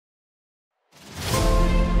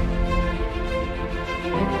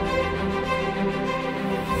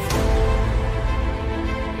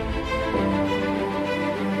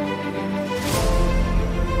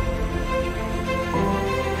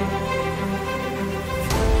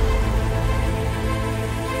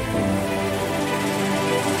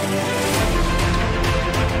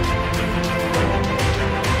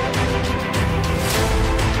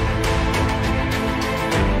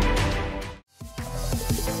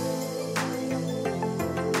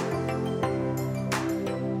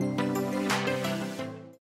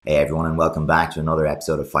Hey everyone, and welcome back to another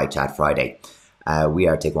episode of Fight Chat Friday. We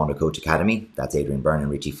are Taekwondo Coach Academy. That's Adrian Byrne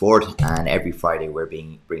and Richie Ford, and every Friday we're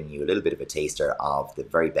bringing you a little bit of a taster of the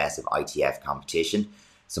very best of ITF competition,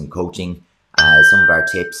 some coaching, some of our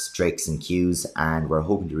tips, tricks and cues, and we're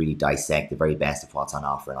hoping to really dissect the very best of what's on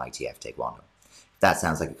offer in ITF Taekwondo. If that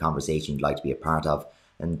sounds like a conversation you'd like to be a part of,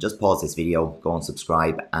 then just pause this video, go and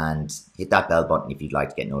subscribe, and hit that bell button if you'd like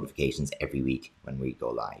to get notifications every week when we go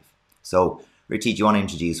live. So, Richie, do you want to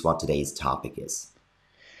introduce what today's topic is?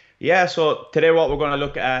 Yeah, so today what we're going to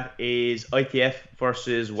look at is ITF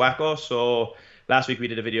versus WAKO. So last week we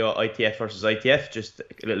did a video ITF versus ITF, just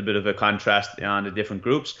a little bit of a contrast on the different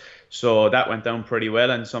groups. So that went down pretty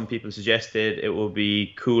well, and some people suggested it would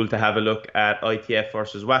be cool to have a look at ITF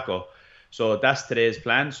versus WAKO. So that's today's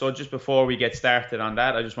plan. So just before we get started on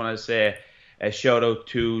that, I just want to say a shout out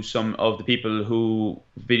to some of the people who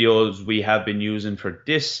videos we have been using for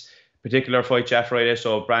this particular Fight Chat Friday.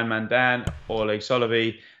 So Brannmandan, Oleg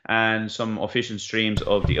Solovey, and some official streams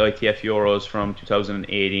of the ITF Euros from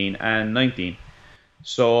 2018 and 19.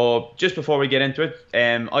 So just before we get into it,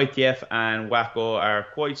 ITF and WAKO are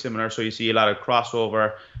quite similar. So you see a lot of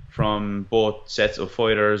crossover from both sets of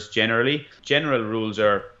fighters generally. General rules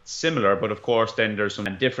are similar, but of course then there's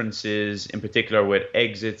some differences in particular with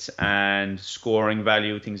exits and scoring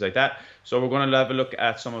value, things like that. So we're going to have a look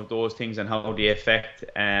at some of those things and how they affect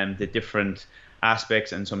the different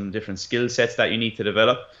aspects and some different skill sets that you need to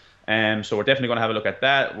develop. So we're definitely going to have a look at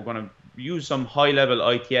that. We're going to use some high-level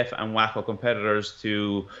ITF and WAKO competitors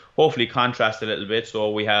to hopefully contrast a little bit.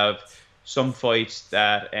 So we have some fights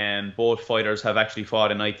that both fighters have actually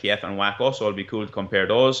fought in ITF and WAKO, so it'll be cool to compare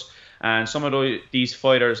those. And some of these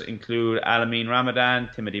fighters include Amin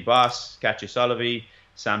Rmadan, Timothy Boss, Katya Solovey,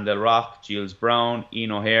 Sam Del Rock, Giles Brown, Iain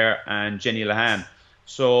Hare, and Jenny Lehane.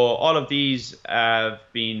 So all of these have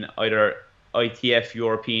been either ITF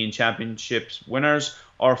European Championships winners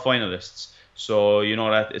or finalists. So you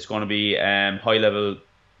know that it's going to be high-level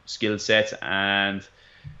skill sets and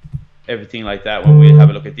everything like that when we have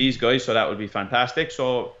a look at these guys. So that would be fantastic.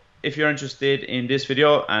 So if you're interested in this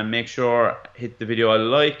video, and make sure hit the video a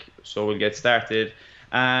like, so we'll get started.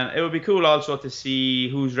 And it would be cool also to see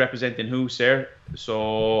who's representing who, sir.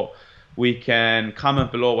 So we can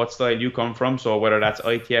comment below what style you come from. So whether that's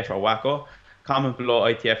ITF or WAKO, comment below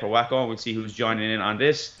ITF or WAKO. We'll see who's joining in on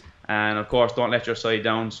this. And of course, don't let your side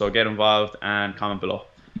down. So get involved and comment below.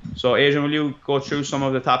 So Adrian, will you go through some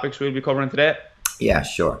of the topics we'll be covering today? Yeah,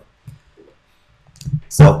 sure.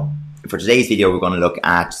 So for today's video, we're going to look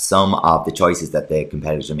at some of the choices that the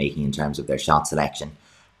competitors are making in terms of their shot selection.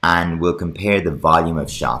 And we'll compare the volume of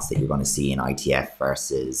shots that you're going to see in ITF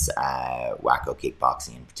versus WAKO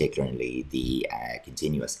Kickboxing, and particularly the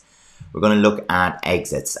continuous. We're going to look at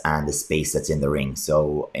exits and the space that's in the ring.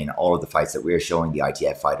 So in all of the fights that we're showing, the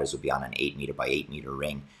ITF fighters will be on an 8 meter by 8 meter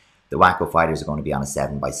ring. The WAKO fighters are going to be on a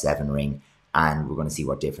 7 by 7 ring, and we're going to see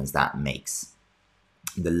what difference that makes.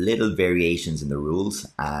 The little variations in the rules,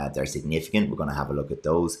 they're significant. We're going to have a look at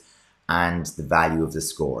those, and the value of the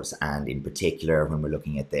scores, and in particular when we're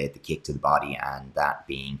looking at the kick to the body, and that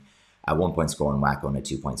being a 1-point score in WAKO and a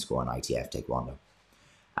 2-point score in ITF Taekwondo.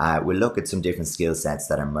 We'll look at some different skill sets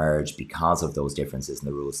that emerge because of those differences in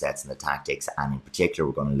the rule sets and the tactics, and in particular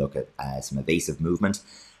we're going to look at some evasive movement,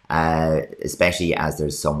 especially as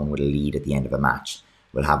there's someone with a lead at the end of a match.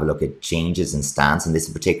 We'll have a look at changes in stance, and this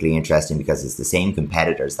is particularly interesting because it's the same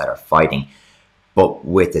competitors that are fighting, but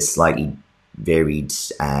with a slightly varied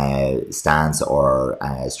stance or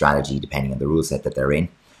strategy depending on the rule set that they're in.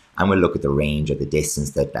 And we'll look at the range or the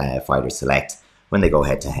distance that fighters select when they go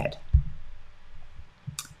head to head.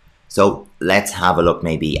 So let's have a look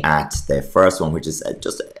maybe at the first one, which is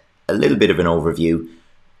just a little bit of an overview,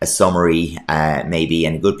 a summary maybe,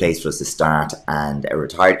 and a good place for us to start. And a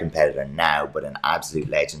retired competitor now, but an absolute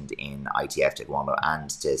legend in ITF Taekwondo and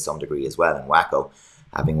to some degree as well in WAKO,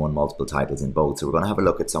 having won multiple titles in both. So we're going to have a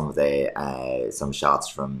look at some of the some shots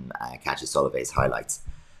from Katya Solovey's highlights.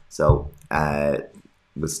 So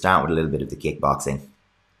we'll start with a little bit of the kickboxing,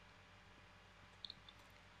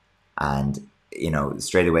 and you know,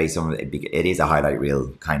 straight away, it is a highlight reel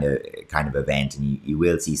kind of event, and you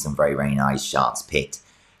will see some very, very nice shots picked.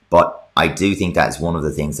 But I do think that's one of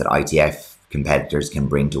the things that ITF competitors can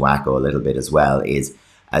bring to WAKO a little bit as well, is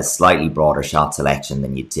a slightly broader shot selection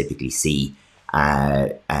than you'd typically see,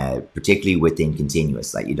 particularly within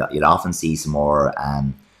continuous. Like you'd often see some more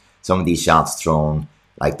some of these shots thrown,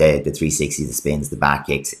 like the 360, the spins, the back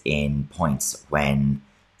kicks, in points when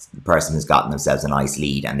the person has gotten themselves a nice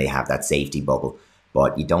lead and they have that safety bubble.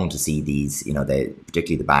 But you don't see these, you know,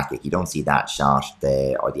 particularly the back kick. You don't see that shot,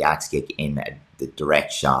 or the axe kick in the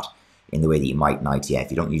direct shot in the way that you might in ITF.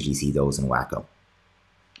 You don't usually see those in WAKO.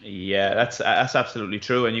 Yeah, that's absolutely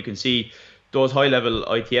true, and you can see those high-level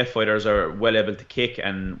ITF fighters are well able to kick,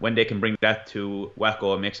 and when they can bring that to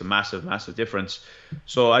WAKO, it makes a massive, massive difference.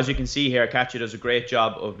 So as you can see here, Katya does a great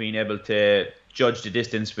job of being able to judge the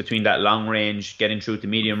distance between that long range, getting through to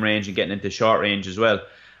medium range, and getting into short range as well.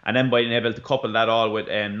 And then by being able to couple that all with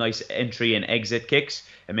nice entry and exit kicks,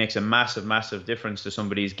 it makes a massive, massive difference to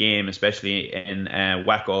somebody's game, especially in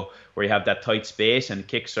WAKO, where you have that tight space and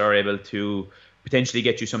kicks are able to potentially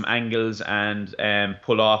get you some angles and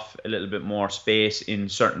pull off a little bit more space in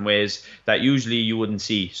certain ways that usually you wouldn't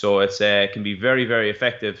see. So it's can be very, very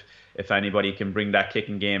effective if anybody can bring that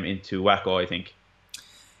kicking game into WAKO, I think.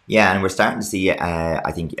 Yeah, and we're starting to see,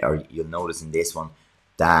 I think, or you'll notice in this one,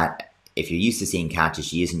 that if you're used to seeing Katya,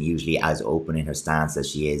 she isn't usually as open in her stance as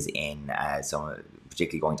she is in some,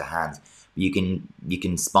 particularly going to hands. You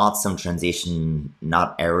can spot some transition,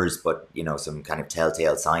 not errors, but some kind of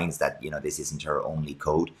telltale signs that this isn't her only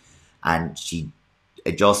code, and she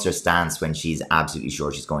adjusts her stance when she's absolutely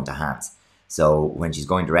sure she's going to hands. So when she's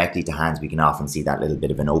going directly to hands, we can often see that little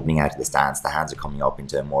bit of an opening out of the stance. The hands are coming up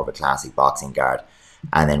into more of a classic boxing guard,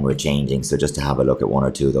 and then we're changing. So just to have a look at one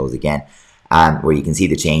or two of those again. Where you can see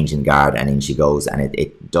the change in guard, and in she goes, and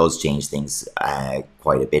it does change things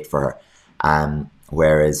quite a bit for her.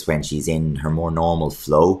 Whereas when she's in her more normal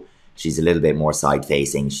flow, she's a little bit more side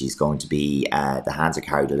facing. She's going to be, the hands are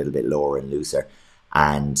carried a little bit lower and looser,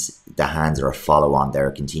 and the hands are a follow on. They're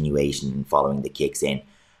a continuation following the kicks in.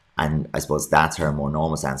 And I suppose that's her more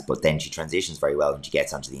normal stance. But then she transitions very well when she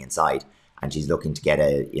gets onto the inside, and she's looking to get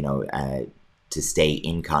to stay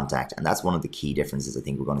in contact. And that's one of the key differences I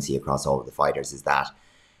think we're going to see across all of the fighters, is that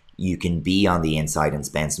you can be on the inside and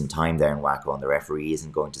spend some time there in WAKO, and the referee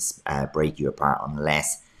isn't going to break you apart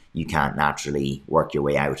unless you can't naturally work your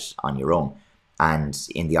way out on your own. And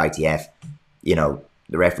in the ITF,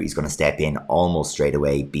 the referee is going to step in almost straight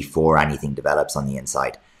away before anything develops on the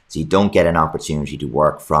inside. So you don't get an opportunity to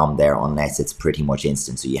work from there unless it's pretty much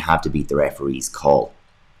instant. So you have to beat the referee's call.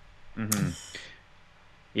 Mm-hmm.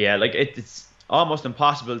 Yeah, like it's almost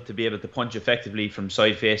impossible to be able to punch effectively from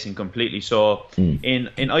side facing completely. So in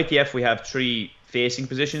ITF we have 3 facing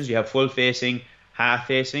positions. You have full facing, half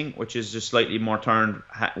facing, which is just slightly more turned,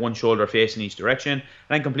 one shoulder facing each direction, and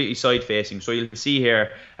then completely side facing. So you'll see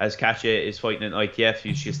here as Katya is fighting in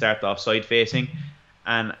ITF, she starts off side facing,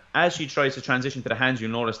 and as she tries to transition to the hands,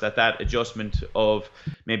 you'll notice that adjustment of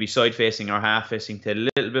maybe side facing or half facing to a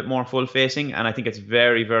little bit more full facing, and I think it's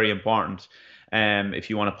very, very important if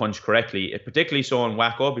you want to punch correctly, particularly so in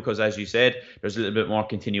WAKO, because as you said, there's a little bit more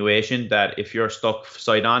continuation, that if you're stuck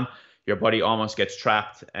side on, your body almost gets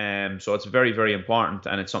trapped. So it's very, very important,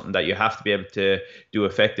 and it's something that you have to be able to do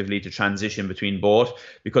effectively to transition between both.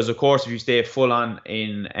 Because of course, if you stay full on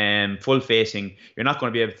in full facing, you're not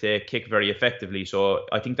going to be able to kick very effectively. So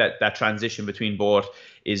I think that transition between both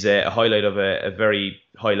is a highlight of a very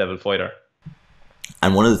high level fighter.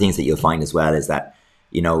 And one of the things that you'll find as well is that,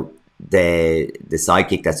 the side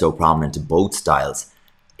kick that's so prominent to both styles,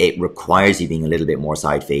 it requires you being a little bit more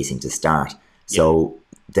side facing to start. So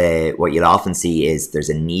what you'll often see is there's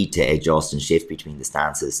a need to adjust and shift between the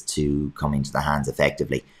stances to come into the hands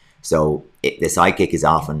effectively. So the side kick is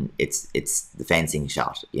often it's the fencing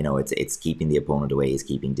shot. It's keeping the opponent away, is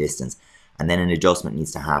keeping distance, and then an adjustment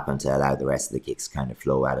needs to happen to allow the rest of the kicks kind of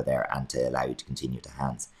flow out of there and to allow you to continue to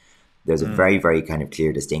hands. There's a very, very kind of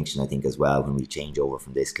clear distinction, I think, as well, when we change over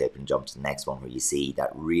from this clip and jump to the next one, where you see that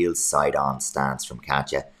real side-on stance from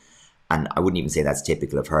Katya. And I wouldn't even say that's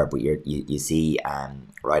typical of her, but you see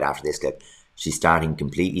right after this clip, she's starting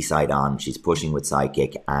completely side-on, she's pushing with side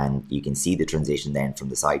kick, and you can see the transition then from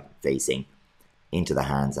the side-facing into the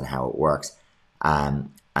hands and how it works. And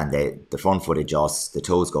the front foot adjusts, the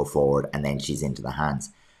toes go forward, and then she's into the hands.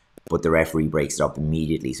 But the referee breaks it up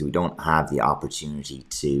immediately, so we don't have the opportunity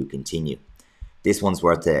to continue. This one's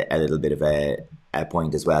worth a little bit of a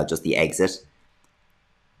point as well, just the exit.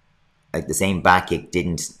 Like the same back kick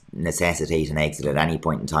didn't necessitate an exit at any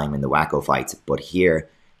point in time in the WAKO fights, but here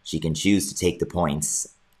she can choose to take the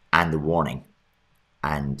points and the warning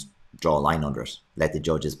and draw a line under it, let the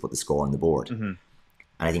judges put the score on the board. And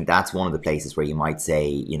I think that's one of the places where you might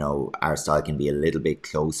say, our style can be a little bit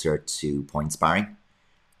closer to point sparring,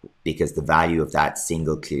 because the value of that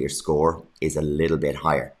single clear score is a little bit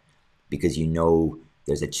higher, because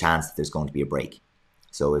there's a chance that there's going to be a break.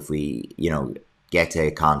 So if we get to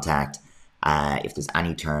contact, if there's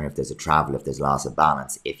any turn, if there's a travel, if there's loss of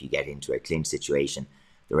balance, if you get into a clinch situation,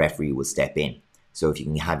 the referee will step in. So if you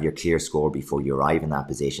can have your clear score before you arrive in that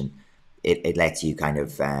position, it lets you kind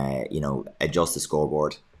of adjust the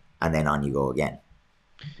scoreboard, and then on you go again.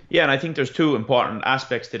 Yeah, and I think there's two important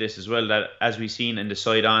aspects to this as well. That as we've seen in the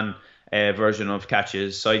side-on version of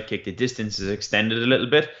Katya's sidekick, the distance is extended a little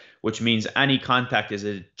bit, which means any contact is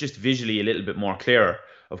just visually a little bit more clearer.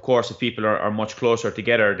 Of course, if people are much closer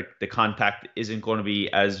together, the contact isn't going to be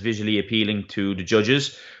as visually appealing to the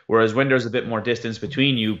judges. Whereas when there's a bit more distance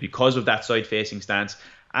between you because of that side-facing stance,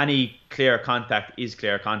 any clear contact is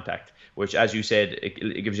clear contact, which, as you said,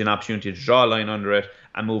 it gives you an opportunity to draw a line under it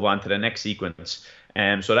and move on to the next sequence.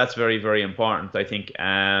 So that's very, very important, I think,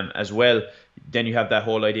 as well. Then you have that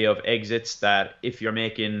whole idea of exits, that if you're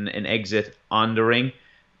making an exit on the ring,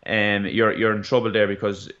 you're in trouble there,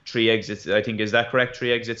 because 3 exits, I think, is that correct?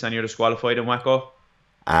 3 exits and you're disqualified in WAKO?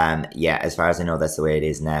 Yeah, as far as I know, that's the way it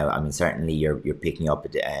is now. I mean, certainly you're picking up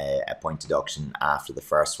a point deduction after the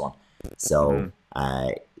first one, so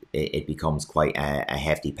it becomes quite a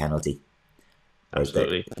hefty penalty.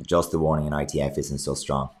 Absolutely. Just the warning in ITF isn't so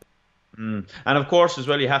strong. And of course, as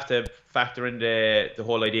well, you have to factor in the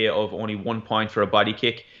whole idea of only 1 point for a body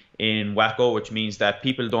kick in WAKO, which means that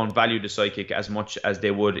people don't value the side kick as much as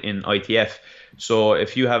they would in ITF. So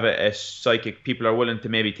if you have a side kick, people are willing to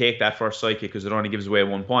maybe take that first side kick because it only gives away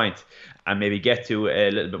 1 point, and maybe get to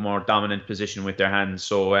a little bit more dominant position with their hands.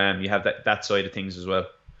 So you have that side of things as well.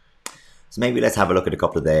 So maybe let's have a look at a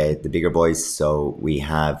couple of the bigger boys. So we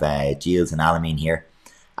have Giles and Amin here.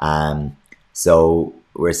 So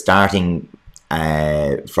we're starting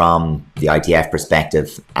from the ITF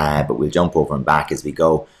perspective, but we'll jump over and back as we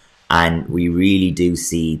go. And we really do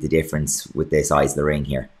see the difference with the size of the ring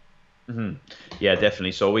here. Yeah,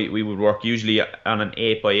 definitely. So we would work usually on an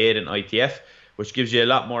 8x8 in ITF, which gives you a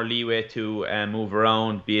lot more leeway to move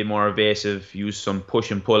around, be more evasive, use some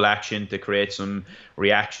push and pull action to create some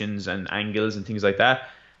reactions and angles and things like that.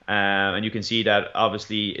 And you can see that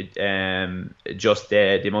obviously just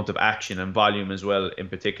the amount of action and volume as well, in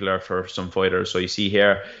particular for some fighters. So you see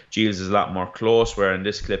here, Giles is a lot more close, where in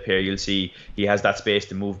this clip here, you'll see he has that space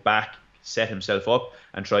to move back, set himself up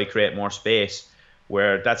and try to create more space,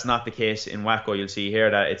 where that's not the case in WAKO. You'll see here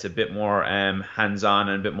that it's a bit more hands-on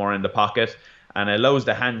and a bit more in the pocket, and it allows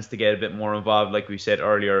the hands to get a bit more involved, like we said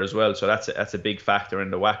earlier as well. So that's a big factor in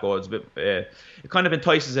the WAKO. It's a bit, it kind of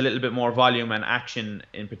entices a little bit more volume and action,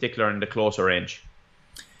 in particular in the closer range.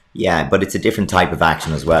 Yeah, but it's a different type of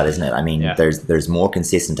action as well, isn't it? I mean, there's more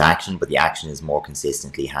consistent action, but the action is more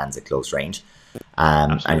consistently hands at close range.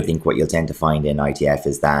 And I think what you'll tend to find in ITF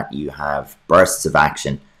is that you have bursts of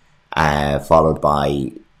action, followed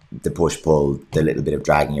by the push-pull, the little bit of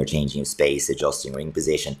dragging or changing of space, adjusting ring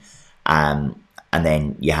position. And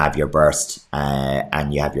then you have your burst,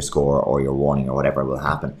 and you have your score or your warning or whatever will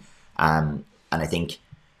happen. And I think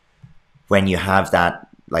when you have that,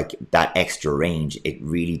 like that extra range, it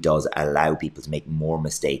really does allow people to make more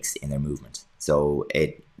mistakes in their movement. So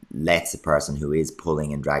it lets a person who is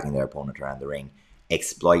pulling and dragging their opponent around the ring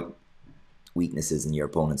exploit weaknesses in your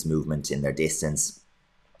opponent's movement, in their distance,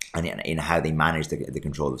 and in how they manage the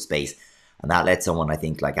control of space. And that lets someone, I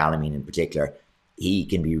think, like Amin in particular, he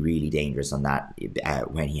can be really dangerous on that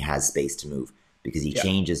when he has space to move, because he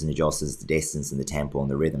changes and adjusts the distance and the tempo and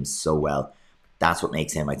the rhythm so well. That's what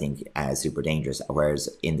makes him, I think, super dangerous. Whereas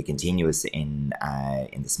in the continuous, in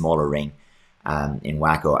the smaller ring, in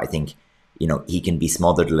WAKO, I think, you know, he can be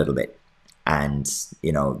smothered a little bit, and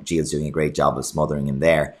you know, Giles doing a great job of smothering him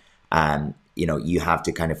there. You know, you have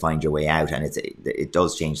to kind of find your way out, and it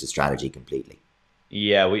does change the strategy completely.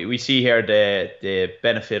 Yeah, we see here the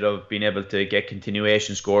benefit of being able to get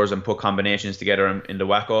continuation scores and put combinations together in the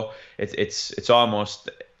WAKO. It's almost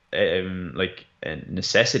like a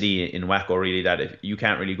necessity in WAKO, really, that if you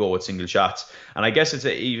can't really go with single shots. And I guess it's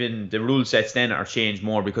even the rule sets then are changed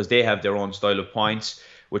more because they have their own style of points,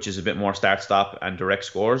 which is a bit more start-stop and direct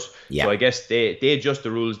scores. Yeah. So I guess they adjust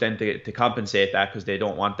the rules then to compensate that, because they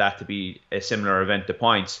don't want that to be a similar event to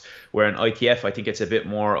points. Where in ITF, I think it's a bit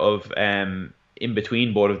more of in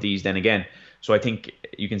between both of these then again. So I think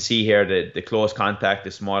you can see here the close contact,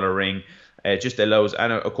 the smaller ring, just allows,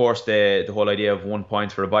 and of course the whole idea of 1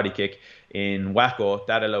 point for a body kick in WAKO,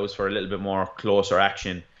 that allows for a little bit more closer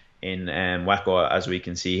action in WAKO, as we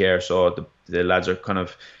can see here. So the lads are kind of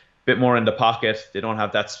a bit more in the pocket. They don't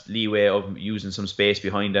have that leeway of using some space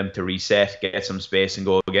behind them to reset, get some space and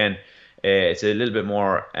go again. It's a little bit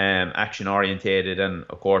more action orientated, and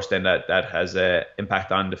of course then that has an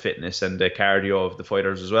impact on the fitness and the cardio of the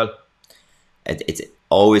fighters as well. It's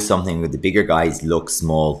always something with the bigger guys look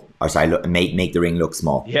small, or sorry, make the ring look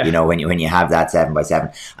small. Yeah. You know, when you have that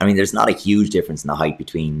 7x7, I mean, there's not a huge difference in the height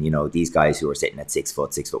between, you know, these guys who are sitting at 6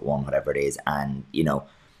 foot, 6'1", whatever it is, and you know,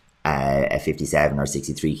 a 57 or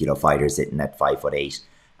 63 kilo fighter sitting at 5'8".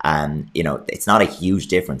 You know, it's not a huge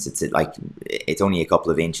difference. It's only a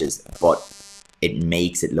couple of inches, but it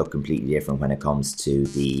makes it look completely different when it comes to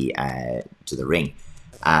the ring.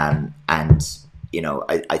 And you know,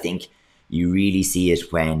 I think you really see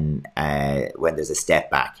it when there's a step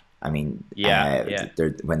back. I mean,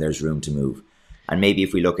 when there's room to move. And maybe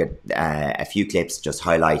if we look at a few clips just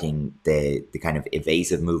highlighting the kind of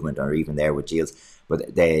evasive movement, or even there with Giles,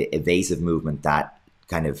 but the evasive movement that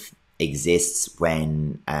kind of exists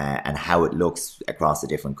when and how it looks across the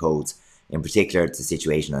different codes. In particular, it's a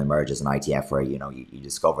situation that emerges in ITF where, you know, you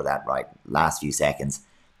discover that right last few seconds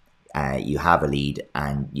you have a lead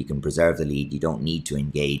and you can preserve the lead. You don't need to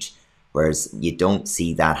engage. Whereas you don't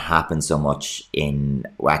see that happen so much in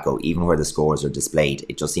WAKO, even where the scores are displayed.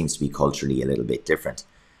 It just seems to be culturally a little bit different.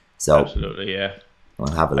 So absolutely, yeah.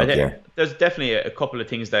 We'll have a look here. There's definitely a couple of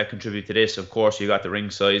things that contribute to this. Of course, you got the ring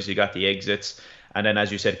size, you got the exits, and then,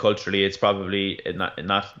 as you said, culturally, it's probably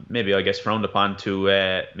not maybe, I guess, frowned upon to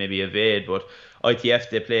maybe evade, but ITF,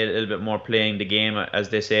 they play a little bit more playing the game, as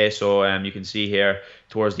they say. So you can see here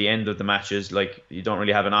towards the end of the matches, like, you don't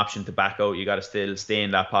really have an option to back out. You got to still stay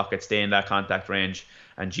in that pocket, stay in that contact range.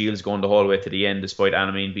 And Giles going the whole way to the end, despite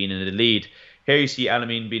Amin being in the lead. Here you see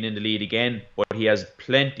Amin being in the lead again, but he has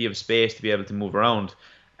plenty of space to be able to move around.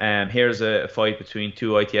 Here's a fight between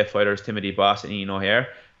two ITF fighters, Timothy Boss and Iain Hare.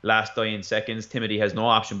 Last dying seconds, Timothy has no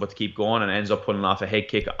option but to keep going and ends up pulling off a head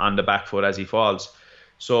kick on the back foot as he falls.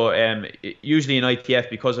 So usually in ITF,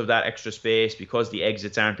 because of that extra space, because the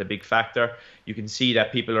exits aren't a big factor, you can see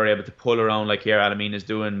that people are able to pull around like here Amin is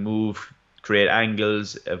doing, move, create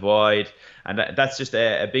angles, avoid. And that's just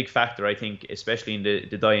a big factor, I think, especially in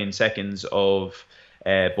the dying seconds of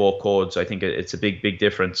both codes. I think it's a big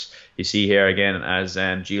difference. You see here again as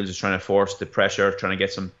Giles is trying to force the pressure, trying to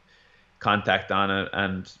get some contact on it.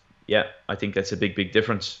 And yeah, I think that's a big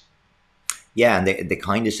difference. Yeah, and the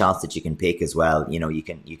kind of shots that you can pick as well. You know, you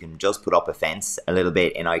can just put up a fence a little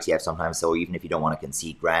bit in ITF sometimes. So even if you don't want to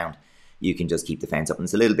concede ground, you can just keep the fence up. And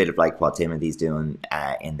it's a little bit of like what Timothy's doing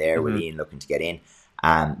in there with Iain looking to get in.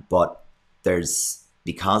 But because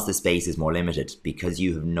the space is more limited, because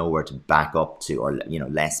you have nowhere to back up to, or, you know,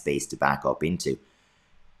 less space to back up into.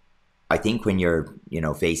 I think when you're, you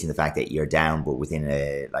know, facing the fact that you're down, but within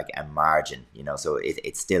a margin, you know, so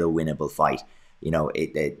it's still a winnable fight. You know,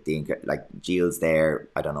 like Giles there,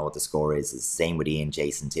 I don't know what the score is. It's the same with Iain,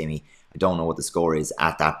 Jason, Timmy. I don't know what the score is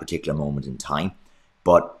at that particular moment in time.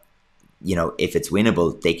 But, you know, if it's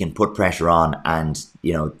winnable, they can put pressure on, and,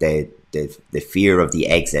 you know, the fear of the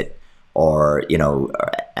exit, or, you know,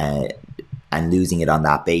 and losing it on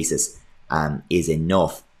that basis is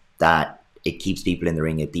enough that it keeps people in the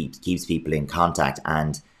ring, it keeps people in contact,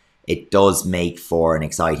 and it does make for an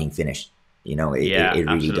exciting finish. You know, it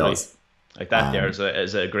really does. Like that there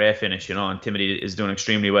is a great finish, you know, and Timothy is doing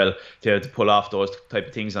extremely well to pull off those type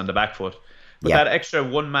of things on the back foot. But that extra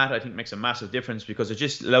one mat, I think, makes a massive difference, because it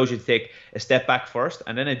just allows you to take a step back first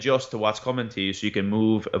and then adjust to what's coming to you, so you can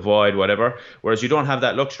move, avoid, whatever. Whereas you don't have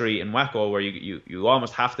that luxury in WAKO, where you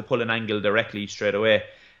almost have to pull an angle directly straight away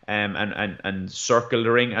and circle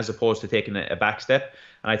the ring, as opposed to taking a back step.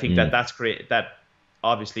 And I think that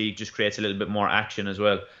obviously just creates a little bit more action as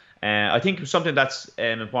well. I think something that's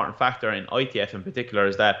an important factor in ITF in particular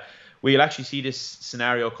is that we'll actually see this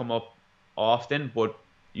scenario come up often, but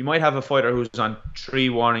you might have a fighter who's on 3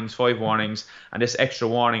 warnings, 5 warnings, and this extra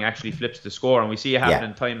warning actually flips the score. And we see it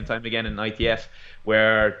happening time and time again in ITF,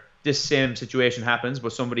 where this same situation happens,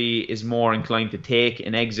 but somebody is more inclined to take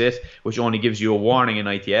an exit, which only gives you a warning in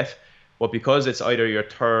ITF. But because it's either your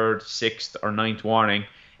 3rd, 6th, or 9th warning,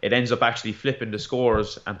 it ends up actually flipping the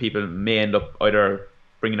scores, and people may end up either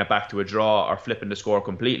bringing it back to a draw or flipping the score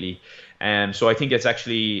completely. So I think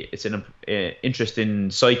it's an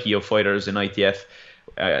interesting psyche of fighters in ITF,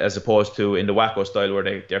 as opposed to in the WAKO style, where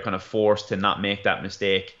they're kind of forced to not make that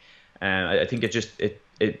mistake. I think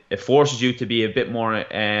it forces you to be a bit more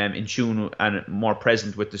in tune and more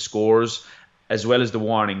present with the scores, as well as the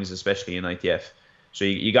warnings, especially in ITF. So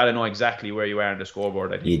you got to know exactly where you are on the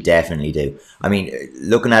scoreboard, I think. You definitely do. I mean,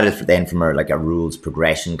 looking at it then from a rules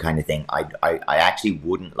progression kind of thing, I actually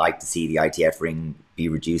wouldn't like to see the ITF ring be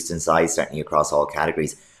reduced in size, certainly across all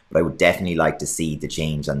categories, but I would definitely like to see the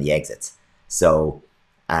change on the exits. So,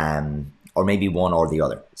 or maybe one or the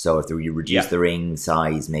other. So if you reduce the ring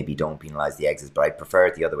size, maybe don't penalise the exits, but I'd prefer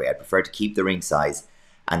it the other way. I'd prefer to keep the ring size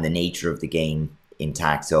and the nature of the game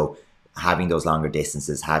intact. So having those longer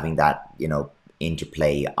distances, having that, you know,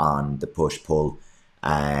 interplay on the push-pull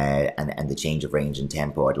and the change of range and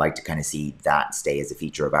tempo. I'd like to kind of see that stay as a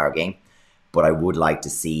feature of our game, but I would like to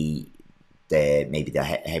see maybe the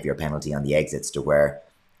heavier penalty on the exits, to where,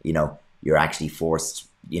 you know, you're actually forced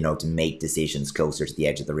to make decisions closer to the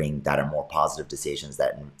edge of the ring that are more positive decisions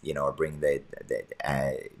that, are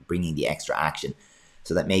bringing the extra action.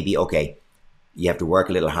 So that maybe, okay, you have to work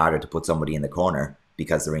a little harder to put somebody in the corner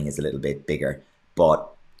because the ring is a little bit bigger. But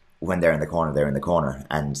when they're in the corner,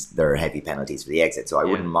 and there are heavy penalties for the exit. So I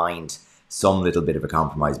wouldn't mind some little bit of a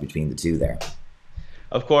compromise between the two there.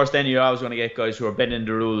 Of course, then you're always going to get guys who are bending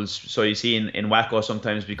the rules. So you see in WAKO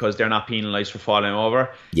sometimes, because they're not penalised for falling over,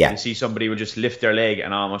 you see somebody will just lift their leg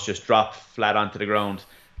and almost just drop flat onto the ground.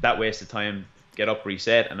 That wastes the time, get up,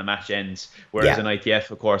 reset, and the match ends. Whereas in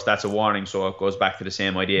ITF, of course, that's a warning. So it goes back to the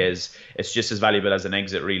same idea. It's just as valuable as an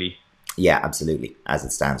exit, really. Yeah, absolutely, as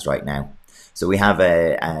it stands right now. So we have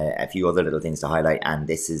a few other little things to highlight. And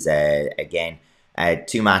this is, again,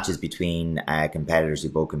 two matches between competitors who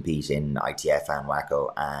both compete in ITF and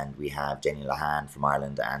WAKO, and we have Jenny Lehane from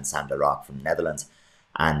Ireland and Sam De Rock from the Netherlands,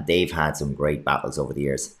 and they've had some great battles over the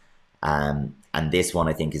years. And this one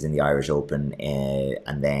I think is in the Irish Open,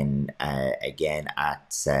 and then again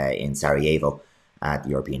in Sarajevo at the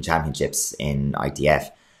European Championships in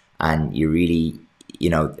ITF. And you really,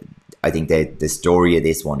 I think that the story of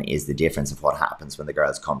this one is the difference of what happens when the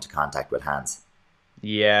girls come to contact with hands.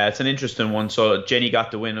 Yeah, it's an interesting one. So Jenny got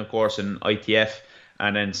the win, of course, in ITF,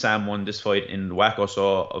 and then Sam won this fight in WAKO.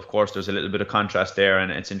 So, of course, there's a little bit of contrast there,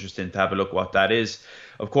 and it's interesting to have a look what that is.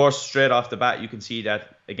 Of course, straight off the bat, you can see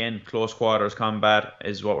that, again, close quarters combat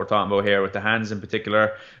is what we're talking about here with the hands in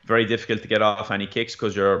particular. Very difficult to get off any kicks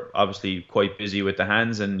because you're obviously quite busy with the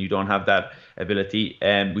hands and you don't have that ability.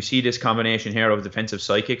 We see this combination here of a defensive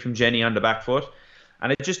side kick from Jenny on the back foot.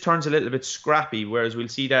 And it just turns a little bit scrappy, whereas we'll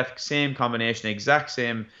see that same combination, exact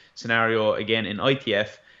same scenario again in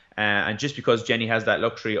ITF. And just because Jenny has that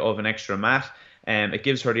luxury of an extra mat, it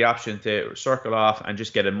gives her the option to circle off and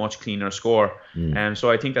just get a much cleaner score. So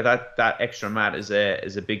I think that extra mat is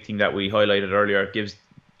a big thing that we highlighted earlier. It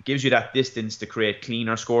gives you that distance to create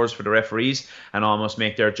cleaner scores for the referees and almost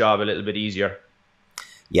make their job a little bit easier.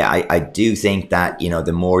 Yeah, I do think that,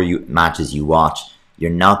 the more matches you watch, you're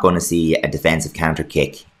not going to see a defensive counter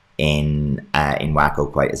kick in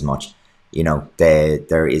WAKO quite as much.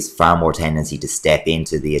 There is far more tendency to step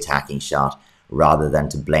into the attacking shot rather than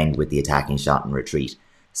to blend with the attacking shot and retreat.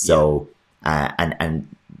 So,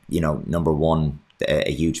 number one,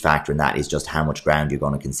 a huge factor in that is just how much ground you're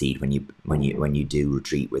going to concede when you do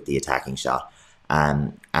retreat with the attacking shot.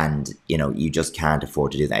 You just can't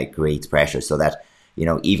afford to do that. It creates pressure, so that,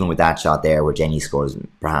 even with that shot there where Jenny scores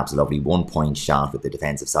perhaps a lovely 1 point shot with the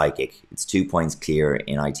defensive side kick, it's 2 points clear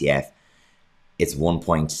in ITF. It's 1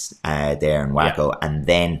 point there in WAKO. And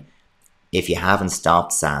then if you haven't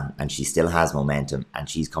stopped Sam and she still has momentum and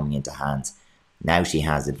she's coming into hands, now she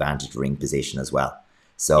has advantage ring position as well.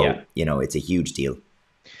 So, it's a huge deal.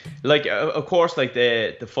 Like, of course, like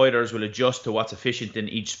the fighters will adjust to what's efficient in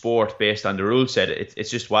each sport based on the rule set. It's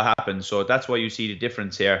just what happens. So that's why you see the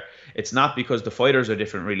difference here. It's not because the fighters are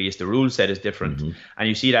different, really. It's the rule set is different. And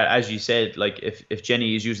you see that, as you said, like if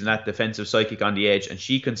Jenny is using that defensive side kick on the edge and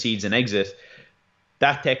she concedes an exit,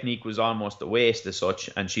 that technique was almost a waste as such.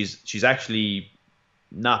 And she's actually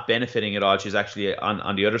not benefiting at all. She's actually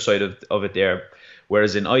on the other side of it there.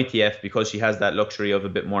 Whereas in ITF, because she has that luxury of a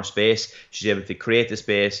bit more space, she's able to create the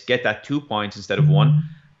space, get that 2 points instead of 1,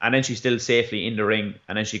 and then she's still safely in the ring,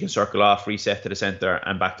 and then she can circle off, reset to the center,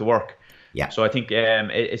 and back to work. Yeah. So I think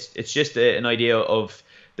it's just an idea of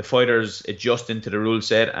the fighters adjusting to the rule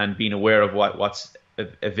set and being aware of what's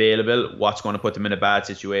available, what's going to put them in a bad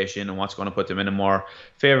situation, and what's going to put them in a more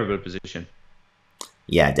favorable position.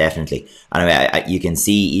 Yeah, definitely. And you can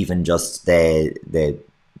see even just the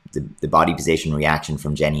body position reaction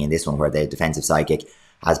from Jenny in this one, where the defensive side kick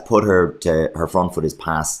has put her to her front foot is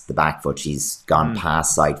past the back foot. She's gone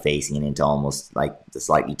past side facing and into almost like the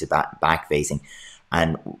slightly to back facing.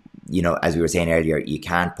 And, as we were saying earlier, you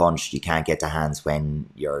can't punch, you can't get to hands when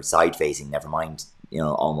you're side facing, never mind,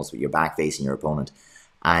 almost with your back facing your opponent.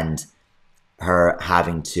 And her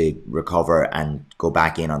having to recover and go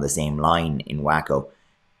back in on the same line in WAKO,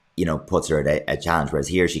 puts her at a challenge. Whereas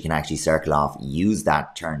here she can actually circle off, use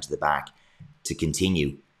that turn to the back to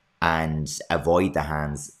continue and avoid the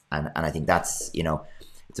hands. And I think that's,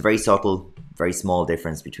 it's a very subtle, very small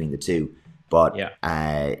difference between the two. But,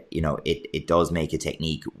 it does make a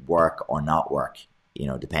technique work or not work,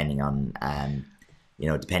 depending on,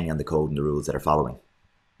 depending on the code and the rules that are following.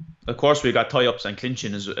 Of course, we've got tie-ups and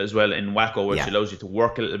clinching as well in WAKO, which allows you to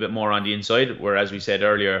work a little bit more on the inside. Whereas we said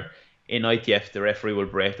earlier, in ITF, the referee will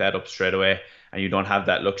break that up straight away, and you don't have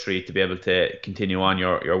that luxury to be able to continue on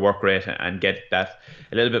your work rate and get that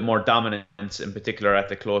a little bit more dominance, in particular at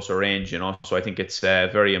the closer range. So I think it's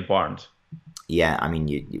very important. Yeah, I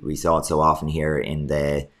mean, we saw it so often here in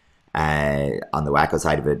the on the WAKO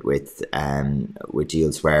side of it with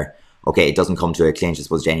Giles, where okay, it doesn't come to a clinch. I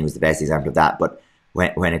suppose Jenny was the best example of that. But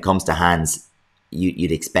when it comes to hands,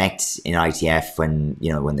 you'd expect in ITF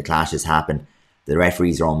when the clashes happen, the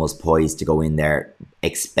referees are almost poised to go in there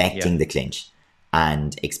expecting the clinch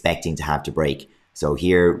and expecting to have to break. So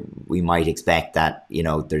here we might expect that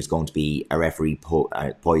there's going to be a referee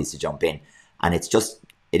poised to jump in, and it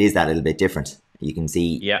is that little bit different. You can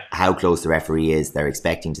see how close the referee is. They're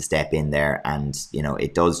expecting to step in there, and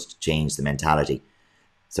it does change the mentality.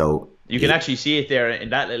 So you can actually see it there in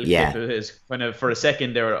that little clip. It is kind of for a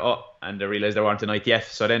second they were and they realized they weren't in ITF,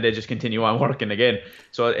 so then they just continue on working again.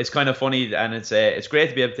 So it's kind of funny, and it's great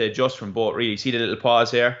to be able to adjust from both. Really, see the little pause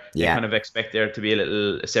here. They kind of expect there to be a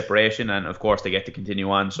little separation, and of course they get to continue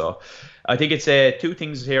on. So I think it's two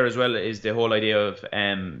things here as well. Is the whole idea of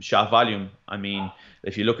shot volume. I mean,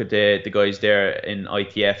 if you look at the guys there in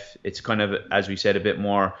ITF, it's kind of, as we said, a bit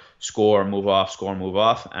more score, move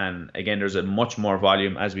off. And again, there's a much more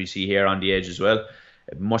volume, as we see here on the edge as well.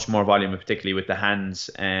 Much more volume, particularly with the hands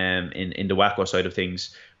in the WAKO side of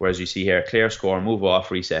things. Whereas you see here, clear, score, move off,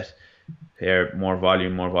 reset. Here, more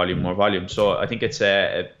volume. So I think it's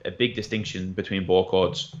a big distinction between both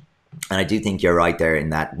codes. And I do think you're right there in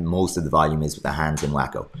that most of the volume is with the hands in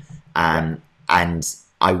WAKO. And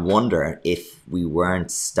I wonder if we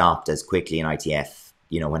weren't stopped as quickly in ITF,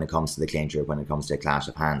 when it comes to the clinch or when it comes to a clash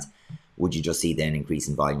of hands, would you just see then an increase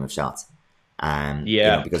in volume of shots?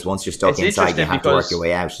 Because once you're stuck inside, you have to work your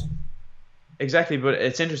way out. Exactly, but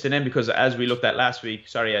it's interesting then because as you looked at last week,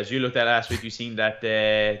 you've seen that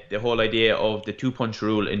the whole idea of the 2-punch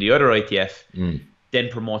rule in the other ITF then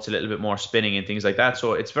promotes a little bit more spinning and things like that.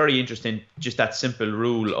 So it's very interesting, just that simple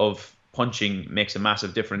rule of punching makes a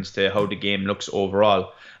massive difference to how the game looks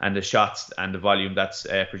overall and the shots and the volume that's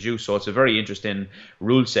produced. So it's a very interesting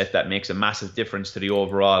rule set that makes a massive difference to the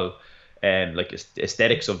overall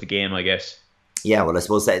aesthetics of the game, I guess. Yeah, well, I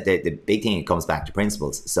suppose that the big thing, it comes back to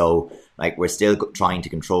principles. So like we're still trying to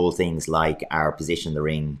control things like our position in the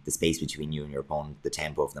ring, the space between you and your opponent, the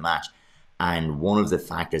tempo of the match. And one of the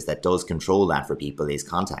factors that does control that for people is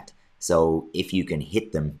contact. So if you can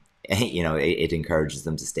hit them, it encourages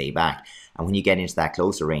them to stay back. And when you get into that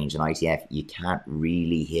closer range in ITF, you can't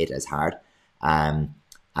really hit as hard. And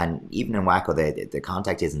even in WAKO, the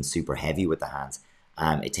contact isn't super heavy with the hands.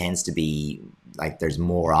 It tends to be like there's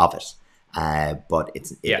more of it, but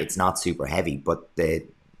it's not super heavy. But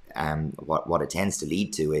what it tends to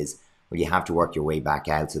lead to is you have to work your way back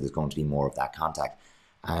out, so there's going to be more of that contact.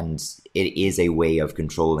 And it is a way of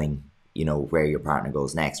controlling, where your partner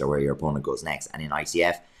goes next or where your opponent goes next. And in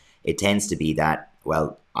ITF, it tends to be that,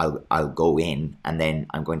 well, I'll go in and then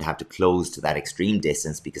I'm going to have to close to that extreme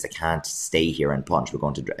distance because I can't stay here and punch. We're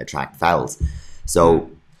going to attract fouls.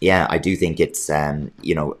 So yeah, I do think it's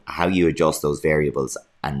how you adjust those variables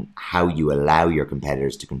and how you allow your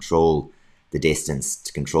competitors to control the distance,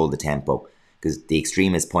 to control the tempo. Because the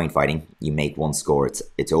extreme is point fighting. You make one score,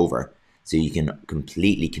 it's over. So you can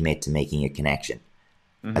completely commit to making a connection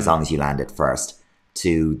as long as you land it first.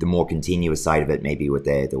 To the more continuous side of it, maybe with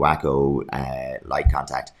the WAKO light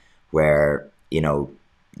contact, where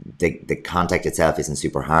the contact itself isn't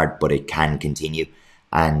super hard, but it can continue,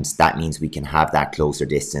 and that means we can have that closer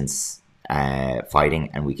distance fighting,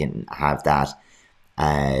 and we can have that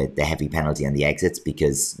the heavy penalty on the exits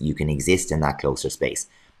because you can exist in that closer space.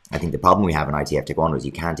 I think the problem we have in ITF Taekwon-Do is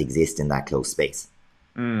you can't exist in that close space.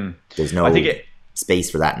 There's no space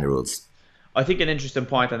for that in the rules. I think an interesting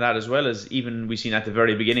point on that as well is even we've seen at the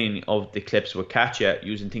very beginning of the clips with Katya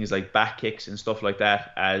using things like back kicks and stuff like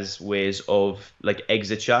that as ways of like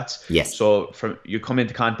exit shots. Yes. So you come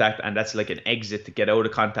into contact and that's like an exit to get out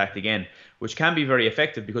of contact again, which can be very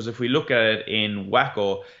effective because if we look at it in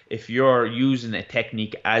WAKO, if you're using a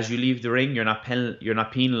technique as you leave the ring, you're not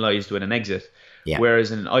penalized with an exit. Yeah.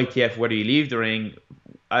 Whereas in ITF, whether you leave the ring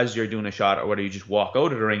as you're doing a shot or whether you just walk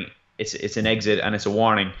out of the ring, it's an exit and it's a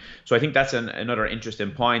warning. So I think that's another interesting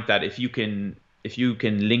point, that if you can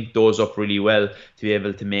link those up really well to be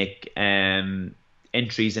able to make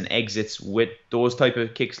entries and exits with those type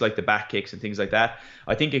of kicks like the back kicks and things like that,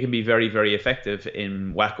 I think it can be very, very effective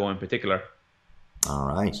in WAKO in particular. All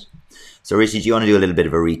right. So Richie, do you want to do a little bit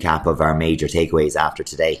of a recap of our major takeaways after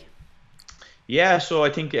today? Yeah, so I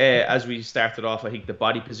think as we started off, I think the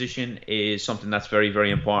body position is something that's very, very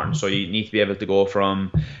important. So you need to be able to go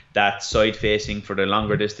from that side facing for the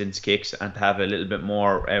longer distance kicks and to have a little bit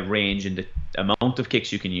more range in the amount of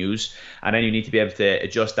kicks you can use. And then you need to be able to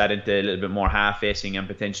adjust that into a little bit more half facing and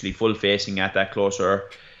potentially full facing at that closer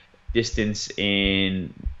distance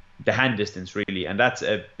in the hand distance really, and that's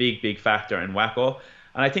a big factor in WAKO.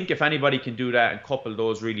 And I think if anybody can do that and couple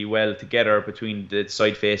those really well together between the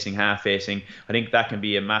side facing, half facing, I think that can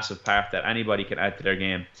be a massive part that anybody can add to their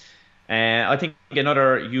game. I think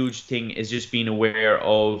another huge thing is just being aware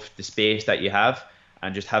of the space that you have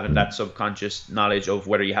and just having that subconscious knowledge of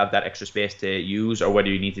whether you have that extra space to use or whether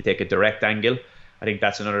you need to take a direct angle. I think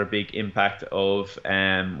that's another big impact of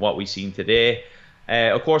what we've seen today.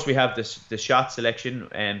 Of course, we have the shot selection,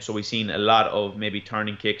 so we've seen a lot of maybe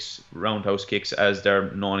turning kicks, roundhouse kicks as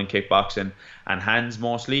they're known in kickboxing, and hands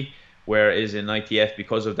mostly. Whereas in ITF,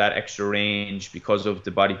 because of that extra range, because of the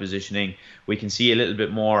body positioning, we can see a little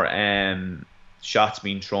bit more shots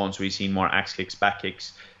being thrown. So we've seen more axe kicks, back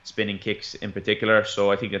kicks, spinning kicks in particular.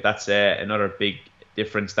 So I think that that's another big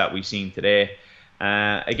difference that we've seen today.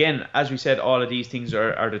 Again, as we said, all of these things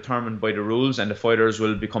are determined by the rules, and the fighters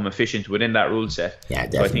will become efficient within that rule set. Yeah,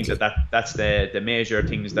 definitely. So I think that's the major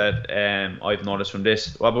things that I've noticed from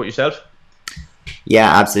this. What about yourself?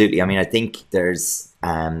 Yeah, absolutely. I mean, I think there's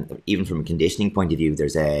even from a conditioning point of view,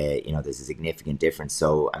 there's a significant difference.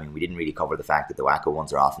 So I mean, we didn't really cover the fact that the WAKO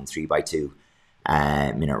ones are often 3x2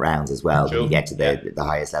 minute rounds as well when you get to the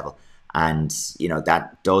highest level, and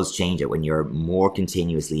that does change it when you're more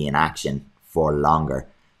continuously in action for longer.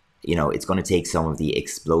 It's going to take some of the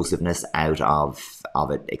explosiveness out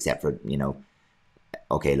of it, except for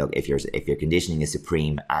okay, look, if your conditioning is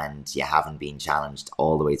supreme and you haven't been challenged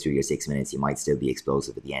all the way through your 6 minutes, you might still be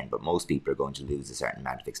explosive at the end, but most people are going to lose a certain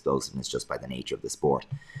amount of explosiveness just by the nature of the sport.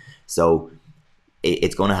 So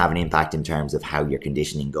it's going to have an impact in terms of how your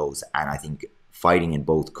conditioning goes, and I think fighting in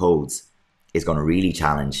both codes is going to really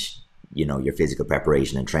challenge your physical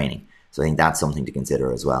preparation and training. So I think that's something to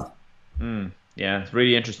consider as well. Yeah, it's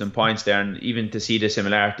really interesting points there, and even to see the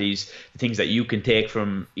similarities, the things that you can take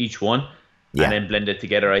from each one and then blend it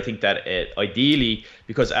together. I think that ideally,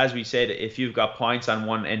 because as we said, if you've got points on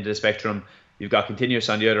one end of the spectrum, you've got continuous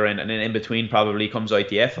on the other end, and then in between probably comes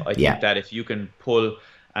ITF. I think that if you can pull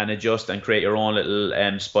and adjust and create your own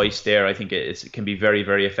little spice there, I think it can be very,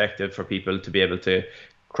 very effective for people to be able to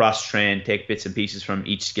cross-train, take bits and pieces from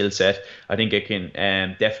each skill set. I think it can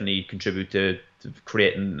definitely contribute to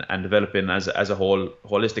creating and developing as a whole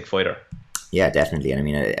holistic fighter. Yeah, definitely. And I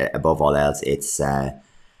mean, above all else, it's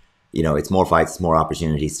it's more fights, more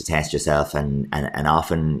opportunities to test yourself, and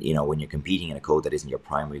often when you're competing in a code that isn't your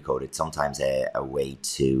primary code, it's sometimes a way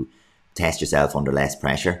to test yourself under less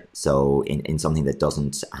pressure. So in something that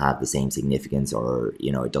doesn't have the same significance, or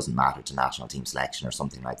it doesn't matter to national team selection or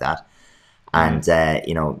something like that. And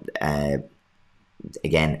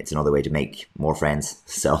again, it's another way to make more friends,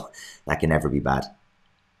 so that can never be bad.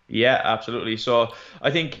 Yeah, absolutely. So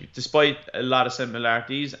I think despite a lot of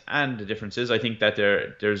similarities and the differences, I think that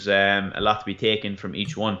there's a lot to be taken from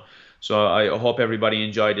each one. So I hope everybody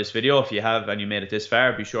enjoyed this video. If you have and you made it this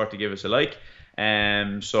far, be sure to give us a like.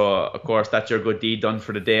 So of course, that's your good deed done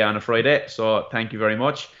for the day on a Friday. So thank you very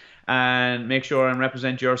much. And make sure and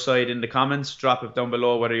represent your side in the comments. Drop it down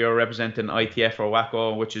below whether you're representing ITF or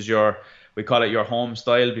WAKO, which is we call it your home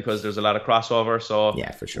style, because there's a lot of crossover. So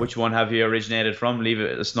yeah, for sure. Which one have you originated from? Leave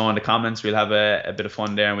us know in the comments. We'll have a bit of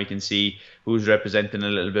fun there, and we can see who's representing a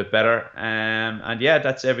little bit better. And yeah,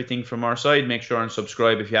 that's everything from our side. Make sure and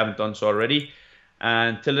subscribe if you haven't done so already.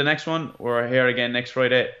 And till the next one, we're here again next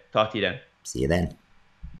Friday. Talk to you then. See you then.